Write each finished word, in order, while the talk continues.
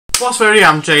What's really,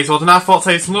 I'm Jason, and I thought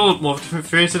I'd do a little more different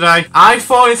food today. I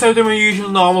thought instead of doing my usual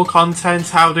normal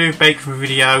content, I'll do a baking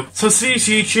video. So see these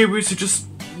YouTubers who just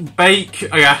bake,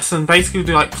 I guess, and basically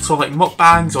do like sort of like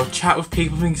mukbangs or chat with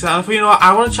people and things like that. I thought, you know what,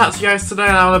 I want to chat to you guys today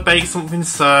and I want to bake something,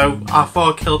 so I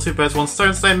thought I'd kill two birds with one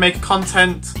stone today and make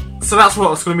content. So that's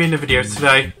what's going to be in the video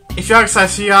today. If you're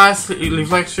excited for you guys,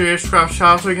 leave a like to your subscribe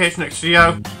channel so we can get to the next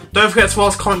video. Don't forget to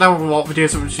also comment down what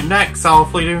videos I want to do next. I'll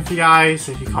hopefully do them for you guys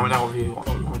if you comment down what you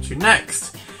want to do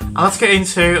next. And let's get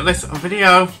into this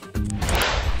video.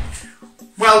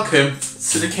 Welcome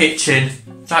to the kitchen.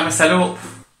 Like my setup.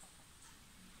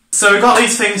 So we've got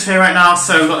these things here right now.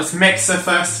 So we've got this mixer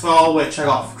first of all, which I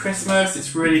got for Christmas.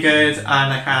 It's really good and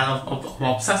I'm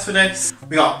obsessed with this.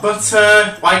 We got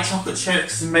butter, white chocolate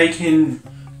chips, and making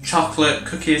chocolate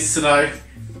cookies today.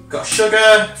 We've got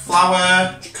sugar,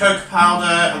 flour, cocoa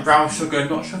powder and brown sugar. I'm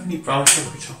not sure if I need brown sugar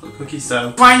for chocolate cookies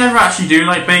though. I never actually do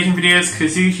like baking videos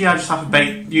because usually I just have to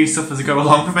use stuff as I go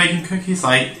along for baking cookies.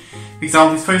 Like, for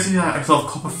example, I'm supposed to do like a sort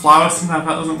of cup of flour, sometimes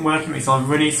that doesn't work, it makes it all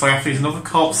runny, so I have to use another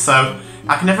cup, so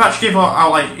I can never actually give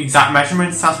out like exact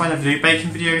measurements. That's why I never do baking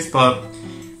videos, but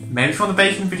maybe for the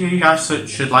baking video you guys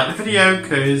should like the video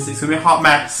because it's going to be a hot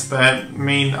mess, but I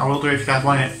mean, I will do it if you guys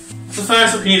want it. So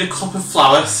first up you need a cup of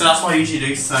flour, so that's what I usually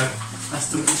do, so let's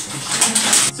do it.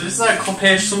 So this is like a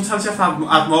cup-ish, sometimes you have to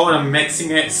add more when I'm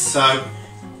mixing it, so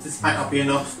this might not be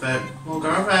enough, but we'll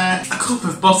go over it. A cup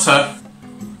of butter.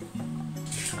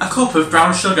 A cup of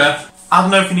brown sugar. I don't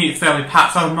know if you need it firmly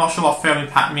packed, I'm not sure what firmly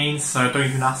packed means, so don't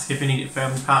even ask if you need it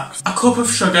firmly packed. A cup of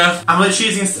sugar. I'm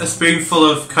literally using a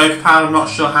spoonful of cocoa powder, I'm not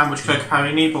sure how much cocoa powder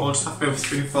you need, but we'll just have to go with a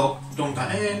spoonful. Dump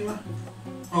that in.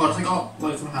 Oh god, I got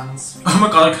loads of my hands. Oh my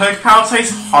god, the cocoa powder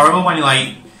tastes horrible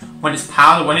when it's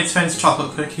powder. When it turns to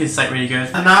chocolate cookies, it's like really good.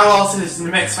 And now also this is in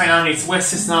the mix right now, I need to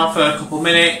whisk this now for a couple of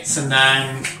minutes and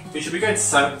then we should be good.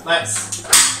 So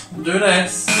let's do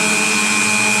this.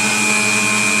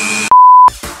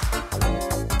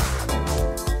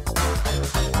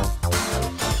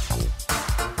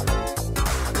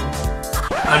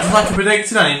 And just like I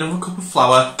predicted, I need another cup of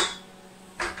flour.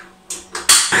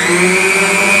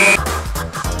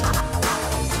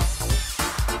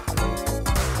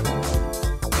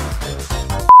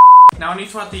 Now I need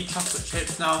to add the chocolate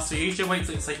chips now, so usually wait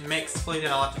till it's like mixed fully,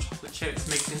 then I'll add the chocolate chips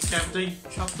mixing together the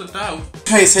chocolate dough.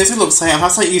 Okay, so here's what it looks like. I'm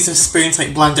have to like use a spoon to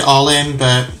like blend it all in,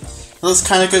 but it looks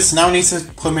kind of good. So now I need to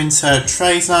put them into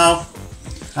trays now,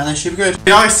 and they should be good.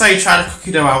 They always say try the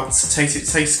cookie dough out to taste it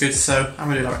tastes good, so I'm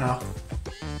gonna do that right now.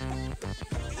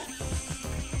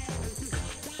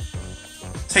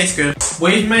 Tastes good.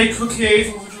 We've made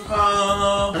cookies.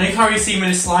 I know you can't really see them in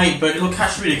this light, but they look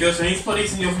actually really good. So I need to put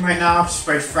these in the oven right now.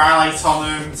 Spray fry light on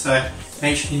them to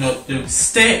make sure they don't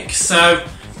stick. So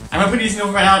I'm gonna put these in the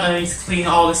oven right now. Then I need to clean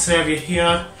all this area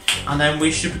here, and then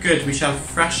we should be good. We should have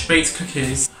fresh baked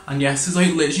cookies. And yes, there's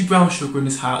like literally brown sugar in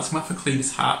this hat, so I'm gonna have to clean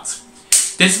this hat.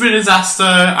 This has been a disaster,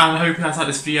 and I hope you guys like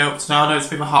this video. So now I know it's a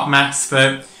bit of a hot mess,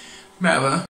 but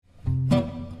whatever.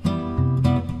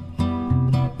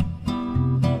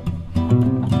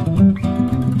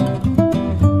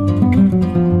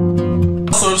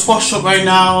 So I just washed up right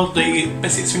now, the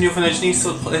biscuits from the oven. I just need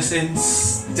to put this in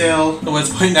still, the words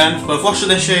point then. But I've washed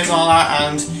the dishes and all that,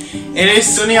 and it is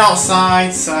sunny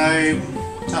outside, so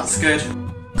that's good.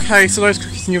 Okay, so those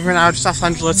cookies in the oven right now, I just asked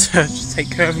Angela to just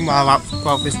take care of them while I'm out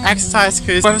for this exercise,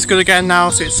 because the weather's good again now,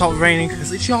 so it's stopped raining,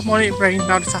 because literally all morning it rained,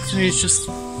 now this afternoon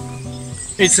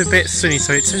it's a bit sunny,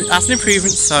 so that's an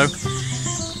improvement, so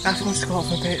I'm going to go out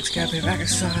for a bit to get a bit of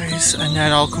exercise, and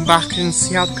then I'll come back and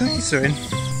see how the cookies are in.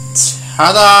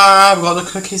 Ta-da! I've got the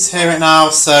cookies here right now,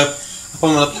 so I put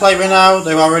them on the plate right now,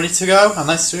 they're all ready to go, and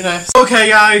let's do this. Okay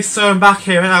guys, so I'm back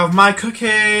here right now with my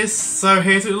cookies, so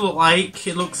here's what it looks like.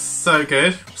 It looks so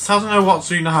good. So I don't know what to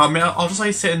do now. I mean, I'll just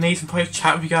like sit in these and probably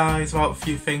chat with you guys about a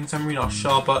few things, I'm really not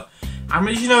sure, but I'm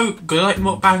really, good at like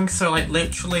mukbangs, so like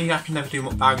literally I can never do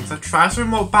mukbangs. I tried to do a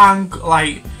mukbang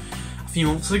like a few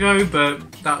months ago, but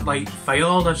that like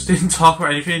failed. I just didn't talk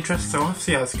about anything interesting, so I'll have to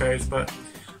see how this goes, but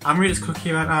I'm ready to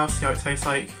cookie right now, see how it tastes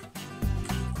like.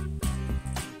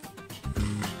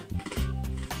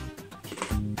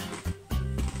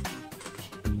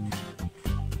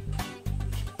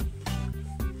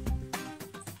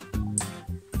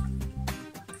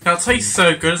 Now it tastes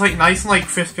so good, it's like nice and like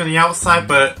crispy on the outside,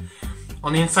 but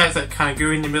on the inside it's like kind of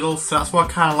gooey in the middle, so that's what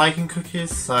I kind of like in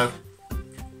cookies, so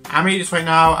I'm eating this right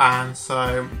now, and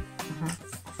so...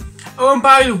 Oh, and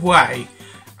by the way,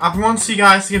 I've been wanting you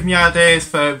guys to give me ideas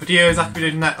for videos I could be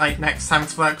doing like next time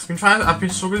as well, because I've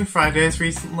been struggling for ideas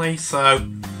recently, so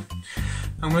I'm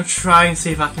going to try and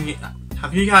see if I can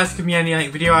have you guys given me any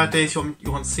like video ideas you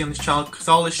want to see on this channel? Because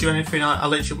I'll literally do anything. I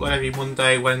literally upload every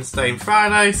Monday, Wednesday, and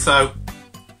Friday. So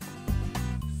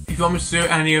if you want me to do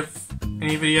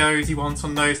any videos you want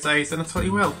on those days, then I totally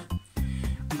will.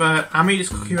 But I'm eating this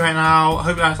cookie right now. I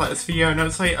hope you guys like this video. I know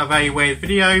it's like a very weird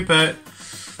video, but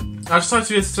I just tried to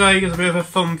do this today as a bit of a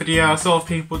fun video. I saw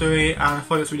people do it and I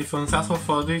thought it was really fun, so that's what I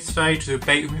thought I'd do today, just do a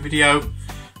bake with me video.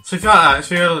 So if you like that, this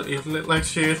video, if you'd like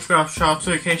to subscribe to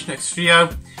notification next video.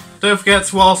 Don't forget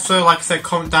to also, like I said,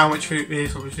 comment down which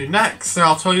videos I'm going to do next, so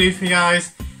I'll tell you for you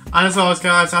guys. And as always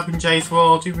guys, I've been Jay's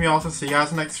World, you can be awesome, see you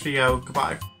guys in the next video,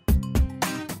 goodbye.